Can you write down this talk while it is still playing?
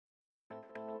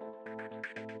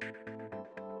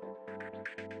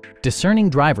Discerning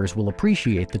drivers will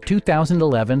appreciate the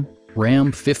 2011 Ram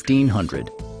 1500.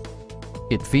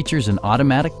 It features an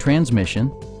automatic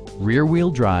transmission,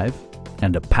 rear-wheel drive,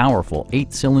 and a powerful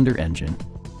 8-cylinder engine.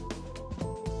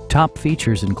 Top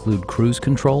features include cruise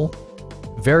control,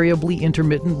 variably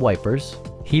intermittent wipers,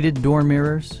 heated door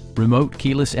mirrors, remote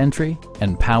keyless entry,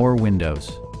 and power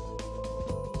windows.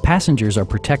 Passengers are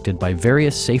protected by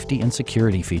various safety and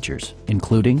security features,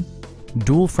 including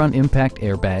dual front impact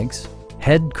airbags,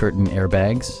 head curtain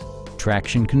airbags,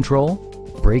 traction control,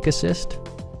 brake assist,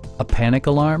 a panic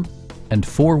alarm, and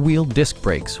 4-wheel disc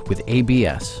brakes with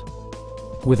ABS.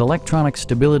 With electronic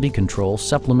stability control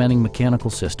supplementing mechanical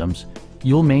systems,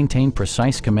 you'll maintain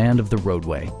precise command of the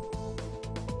roadway.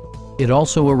 It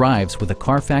also arrives with a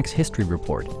Carfax history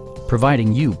report,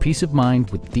 providing you peace of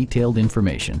mind with detailed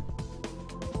information.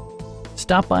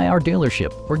 Stop by our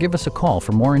dealership or give us a call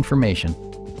for more information.